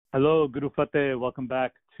Hello, Guru Fateh. Welcome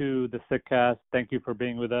back to the Sikhcast. Thank you for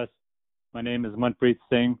being with us. My name is Manpreet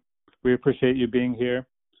Singh. We appreciate you being here.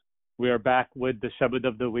 We are back with the Shabad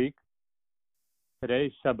of the week.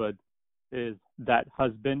 Today's Shabad is That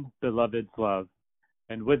Husband Beloved's Love.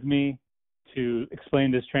 And with me to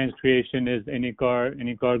explain this transcreation is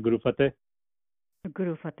Inikar Guru Fateh.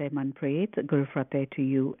 Guru Fateh Manpreet, Guru Fateh to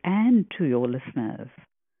you and to your listeners.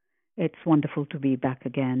 It's wonderful to be back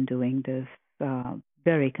again doing this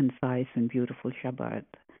very concise and beautiful Shabad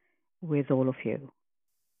with all of you.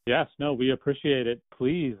 Yes, no, we appreciate it.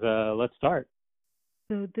 Please, let's start.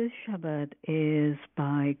 So this Shabad is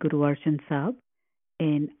by Guru Arjan Sahib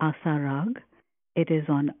in Asarag. It is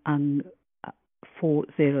on Ang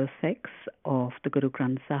 406 of the Guru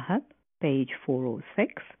Granth Sahib, page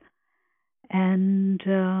 406. And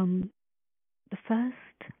the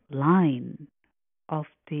first line of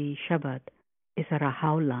the Shabad is a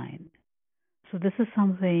Rahau line. So this is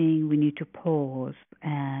something we need to pause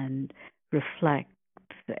and reflect,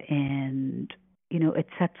 and it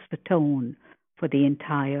sets the tone for the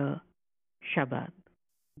entire Shabad.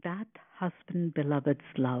 That husband beloved's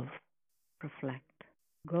love, reflect.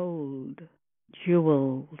 Gold,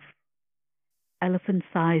 jewels,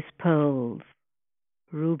 elephant-sized pearls,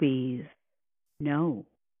 rubies. No,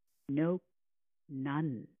 nope,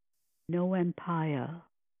 none. No empire,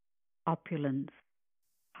 opulence,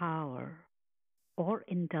 power, or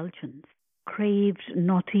indulgence craved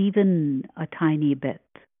not even a tiny bit.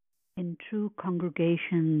 In true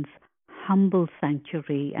congregation's humble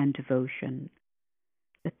sanctuary and devotion,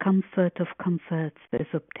 the comfort of comforts is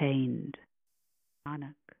obtained.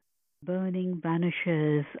 Nanak, burning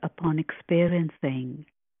vanishes upon experiencing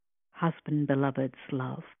husband beloved's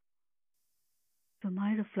love. So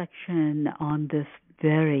my reflection on this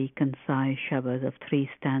very concise Shabad of 3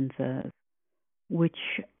 stanzas, which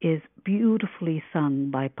is beautifully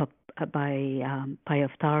sung by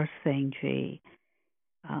Avtar Singh Ji,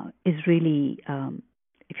 is really,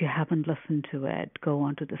 if you haven't listened to it, go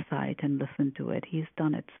onto the site and listen to it. He's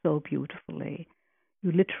done it so beautifully.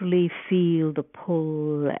 You literally feel the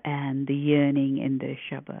pull and the yearning in this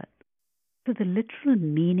Shabad. So the literal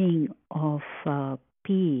meaning of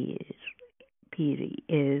Piri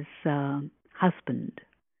is husband.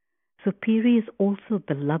 So Piri is also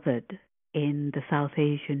beloved in the South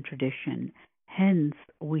Asian tradition. Hence,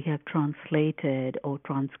 we have translated or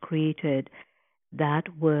transcreated that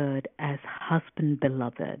word as husband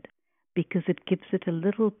beloved because it gives it a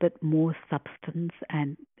little bit more substance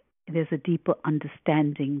and there's a deeper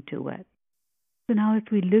understanding to it. So now if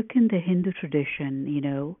we look in the Hindu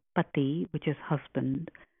tradition, Pati, which is husband,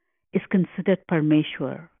 is considered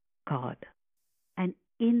Parmeshwar, God. And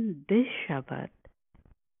in this Shabad,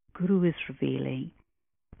 Guru is revealing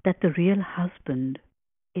that the real husband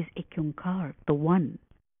is Ikunkar, the one.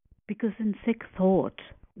 Because in Sikh thought,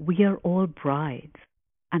 we are all brides,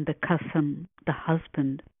 and the Kasam, the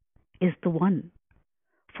husband, is the one.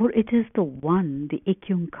 For it is the one, the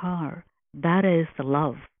Ikunkar, that is the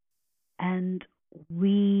love. And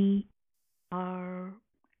we are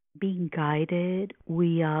being guided,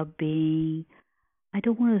 we are being, I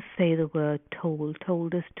don't want to say the word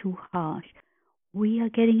told is too harsh. We are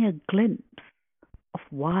getting a glimpse of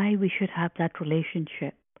why we should have that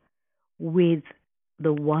relationship with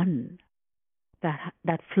the one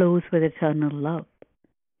that flows with eternal love.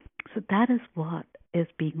 So that is what is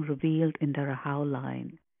being revealed in the Rahau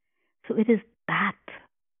line. So it is that,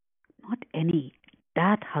 not any,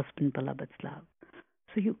 that husband beloved's love.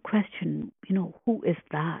 So you question, who is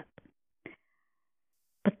that?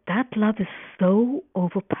 But that love is so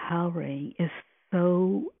overpowering, is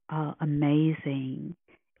so amazing,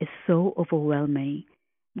 is so overwhelming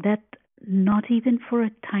that not even for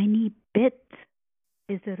a tiny bit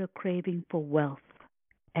is there a craving for wealth,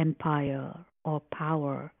 empire, or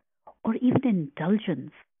power, or even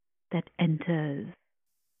indulgence that enters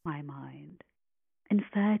my mind. In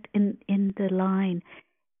fact, in the line,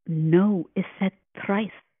 no is said thrice,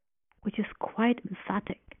 which is quite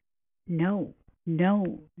emphatic. No,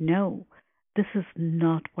 no, no. This is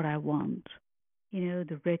not what I want.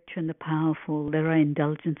 The rich and the powerful, there are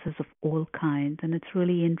indulgences of all kinds, and it's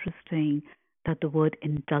really interesting that the word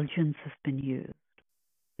indulgence has been used,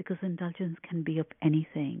 because indulgence can be of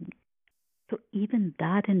anything. So even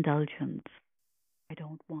that indulgence, I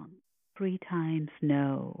don't want. 3 times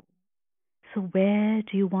no. So where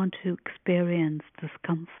do you want to experience this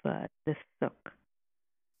comfort, this sukh?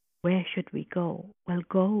 Where should we go? Well,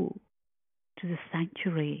 go to the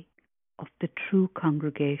sanctuary of the true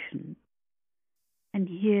congregation. And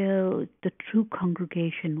here, the true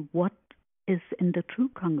congregation, what is in the true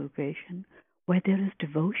congregation? Where there is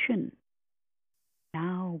devotion.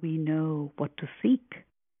 Now we know what to seek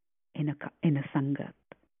in a sangat,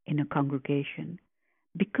 in a congregation,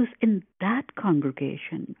 because in that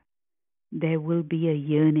congregation there will be a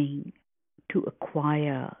yearning to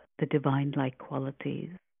acquire the divine-like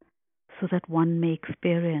qualities, so that one may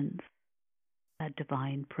experience that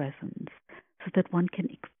divine presence, so that one can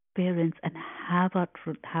experience and have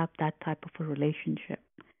that type of a relationship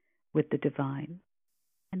with the divine.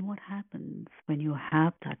 And what happens when you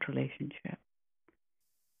have that relationship?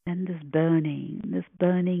 Then this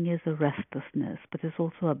burning is a restlessness, but there's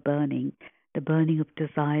also a burning, the burning of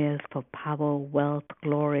desires for power, wealth,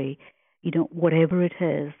 glory, whatever it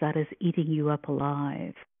is that is eating you up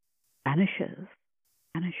alive, vanishes,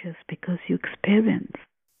 vanishes because you experience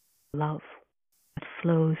love that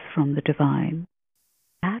flows from the divine.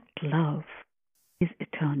 That love is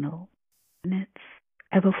eternal and it's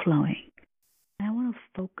ever flowing. And I want to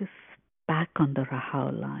focus back on the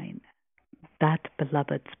Rahau line, that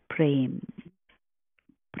beloved's prem,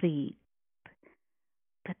 pre.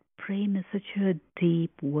 That prem is such a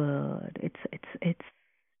deep word. It's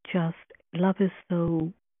just love is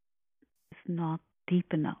so it's not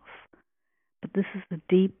deep enough. But this is the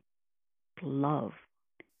deep love.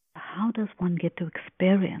 How does one get to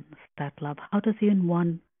experience that love? How does even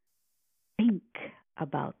one think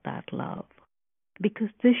about that love? Because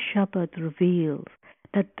this Shabad reveals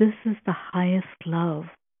that this is the highest love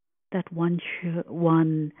that one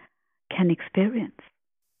can experience.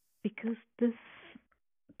 Because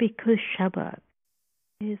Shabad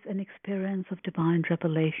is an experience of divine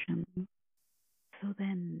revelation. So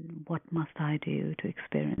then, what must I do to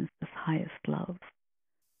experience this highest love?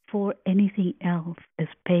 For anything else is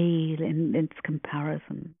pale in its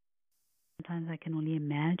comparison. Sometimes I can only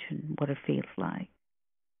imagine what it feels like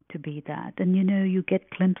to be that. And you get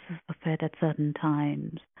glimpses of it at certain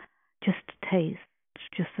times, just a taste,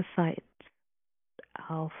 just a sight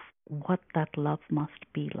of what that love must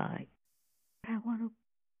be like. I want to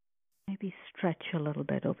maybe stretch a little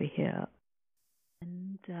bit over here.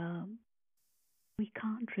 And we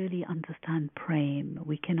can't really understand prem.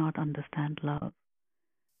 We cannot understand love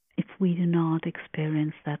if we do not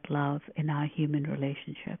experience that love in our human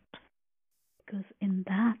relationships. Because in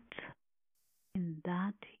that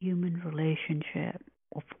human relationship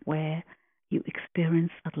of where you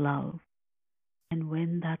experience that love, and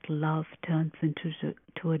when that love turns into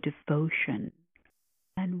to a devotion,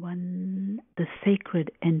 and when the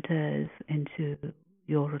sacred enters into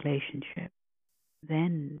your relationship,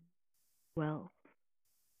 then wealth,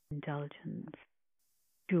 indulgence,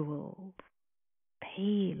 jewels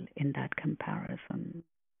pale in that comparison,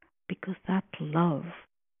 because that love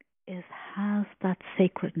has that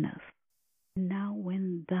sacredness. Now,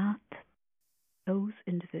 when those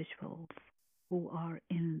individuals who are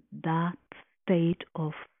in that state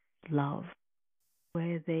of love,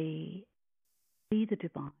 where they see the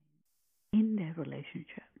divine in their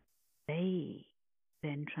relationship, they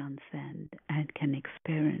then transcend and can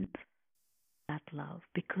experience that love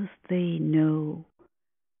because they know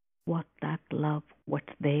what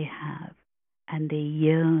they have, and they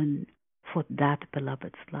yearn for that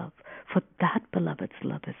beloved's love. For that beloved's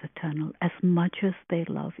love is eternal, as much as they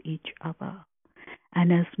love each other,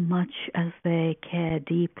 and as much as they care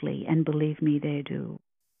deeply, and believe me, they do.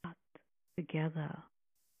 But together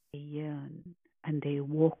they yearn and they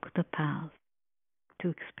walk the path to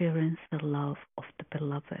experience the love of the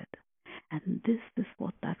beloved. And this is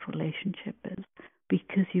what that relationship is,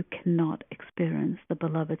 because you cannot experience the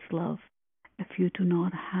beloved's love if you do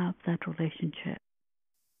not have that relationship.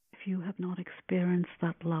 If you have not experienced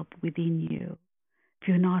that love within you, if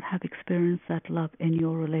you not have experienced that love in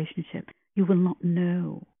your relationship, you will not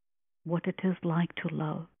know what it is like to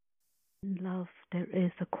love. In love, there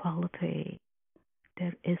is a quality,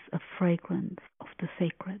 there is a fragrance of the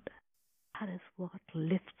sacred. That is what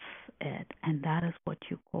lifts it, and that is what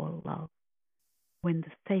you call love. When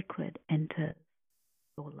the sacred enters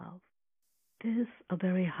your love, it is a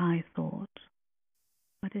very high thought,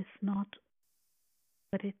 but it's not,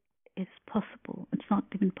 but it is possible. It's not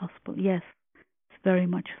even possible. Yes, it's very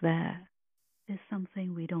much there. It's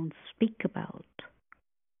something we don't speak about,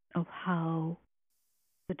 of how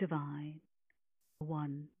the divine, the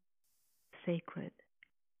one, sacred,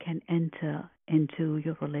 can enter into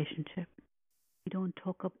your relationship. We don't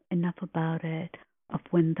talk enough about it, of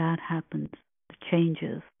when that happens, the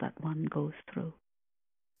changes that one goes through.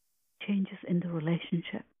 Changes in the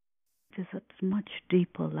relationship. It is at a much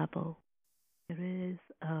deeper level. There is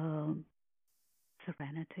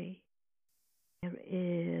serenity. There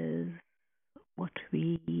is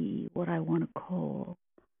what I want to call,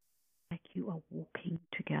 like you are walking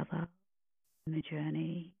together on a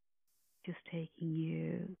journey. just taking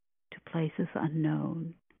you to places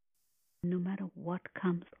unknown. No matter what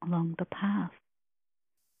comes along the path,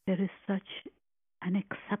 there is such an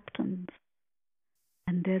acceptance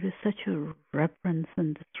and there is such a reverence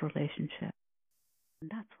in this relationship.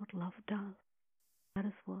 And that's what love does. That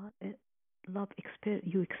is what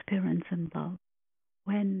you experience in love.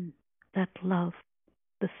 When that love,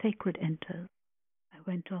 the sacred enters. I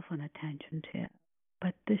went off on a tangent here,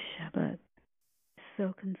 but this Shabbat is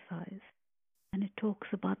so concise and it talks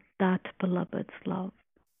about that beloved's love.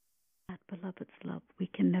 That beloved's love we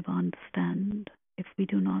can never understand if we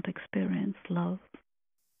do not experience love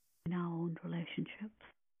in our own relationships.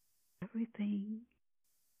 Everything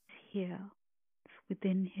is here, it's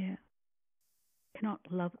within here. You cannot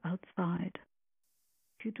love outside.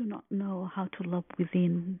 If you do not know how to love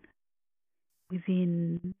within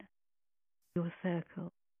your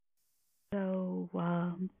circle. So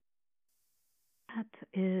that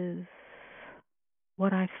is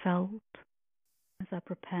what I felt as I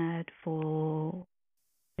prepared for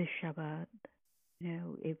this Shabbat.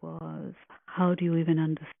 It was, how do you even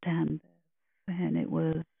understand this? And it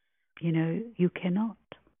was, you cannot.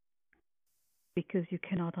 Because you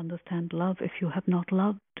cannot understand love if you have not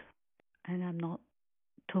loved. And I'm not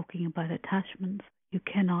talking about attachments. You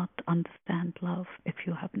cannot understand love if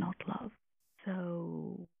you have not loved.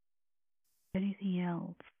 So, anything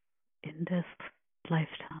else in this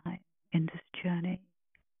lifetime, in this journey,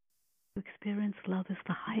 to experience love is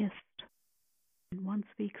the highest. And once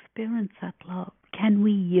we experience that love, can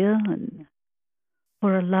we yearn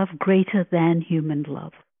for a love greater than human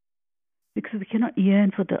love? Because we cannot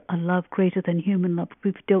yearn for a love greater than human love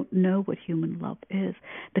if we don't know what human love is,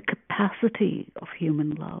 the capacity of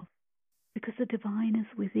human love. Because the divine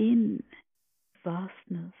is within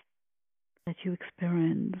vastness that you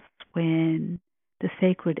experience when the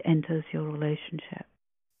sacred enters your relationship.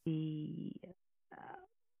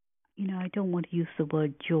 I don't want to use the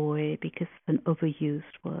word joy because it's an overused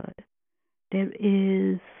word. There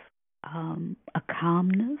is a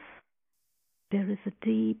calmness. There is a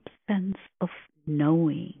deep sense of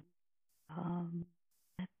knowing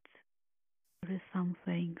that there is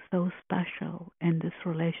something so special in this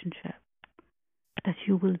relationship that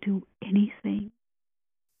you will do anything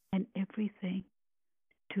and everything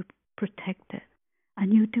to protect it.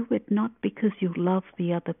 And you do it not because you love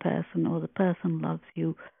the other person or the person loves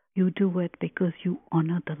you. You do it because you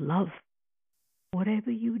honor the love.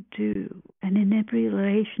 Whatever you do, and in every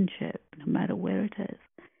relationship, no matter where it is,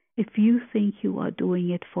 if you think you are doing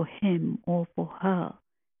it for him or for her,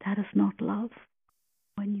 that is not love.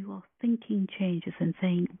 When you are thinking changes and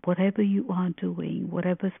saying whatever you are doing,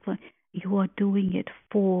 whatever is fun, you are doing it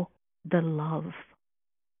for the love.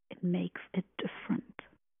 It makes it different.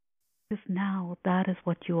 Because now that is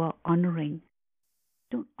what you are honoring.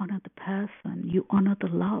 You don't honor the person, you honor the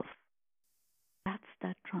love. That's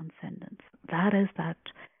that transcendence. That is that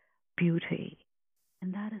beauty.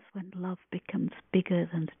 And that is when love becomes bigger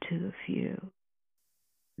than the two of you.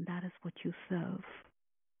 And that is what you serve,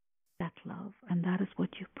 that love. And that is what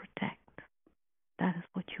you protect. That is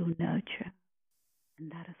what you nurture.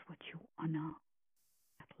 And that is what you honor,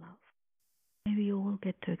 that love. Maybe you all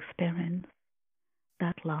get to experience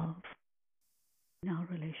that love in our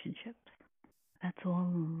relationships. That's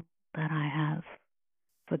all that I have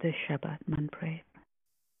for this Shabbat, Manpreet.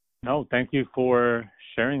 No, thank you for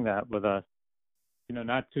sharing that with us.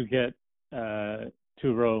 Not to get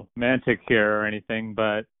too romantic here or anything,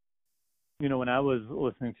 but when I was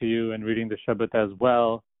listening to you and reading the Shabbat as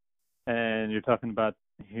well, and you're talking about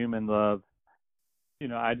human love,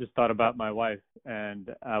 I just thought about my wife,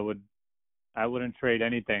 and I wouldn't trade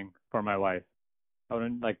anything for my wife. I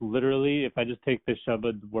wouldn't, literally, if I just take this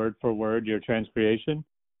Shabbat word for word, your transcreation,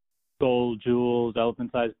 gold, jewels,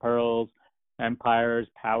 elephant-sized pearls, empires,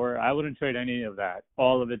 power, I wouldn't trade any of that,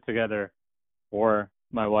 all of it together for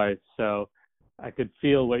my wife. So I could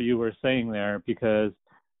feel what you were saying there, because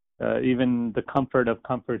even the comfort of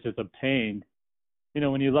comforts is obtained.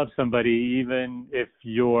 When you love somebody, even if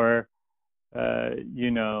you're,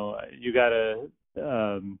 you gotta,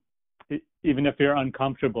 even if you're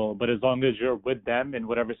uncomfortable, but as long as you're with them in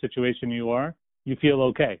whatever situation you are, you feel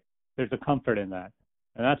okay. There's a comfort in that.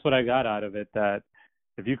 And that's what I got out of it, that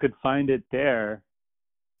if you could find it there,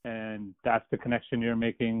 and that's the connection you're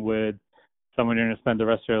making with someone you're going to spend the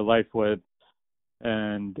rest of your life with,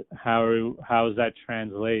 and how does that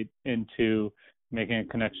translate into making a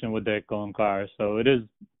connection with the Gonkar. So it is,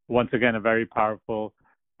 once again, a very powerful,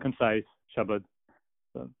 concise Shabbat.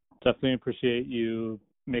 So definitely appreciate you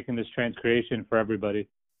making this transcreation for everybody.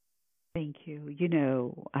 Thank you.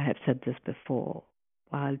 I have said this before.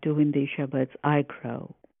 While doing these Shabbats, I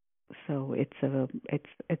grow. So it's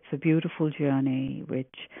a beautiful journey,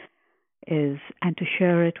 which is, and to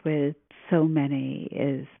share it with so many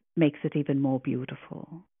is makes it even more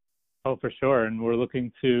beautiful. Oh, for sure. And we're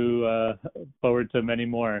looking to forward to many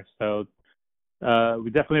more. So we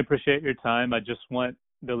definitely appreciate your time. I just want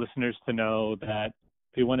the listeners to know that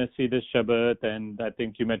if you want to see this Shabbat, and I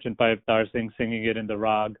think you mentioned Five Singh singing it in the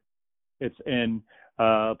Rag, it's in.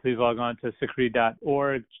 Please log on to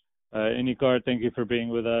sikri.org. Inikar, thank you for being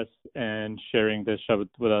with us and sharing this Shabbat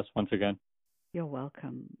with us once again. You're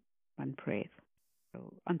welcome, Manpreet.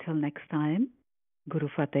 So until next time, Guru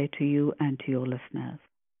Fateh to you and to your listeners.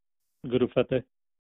 Guru Fateh.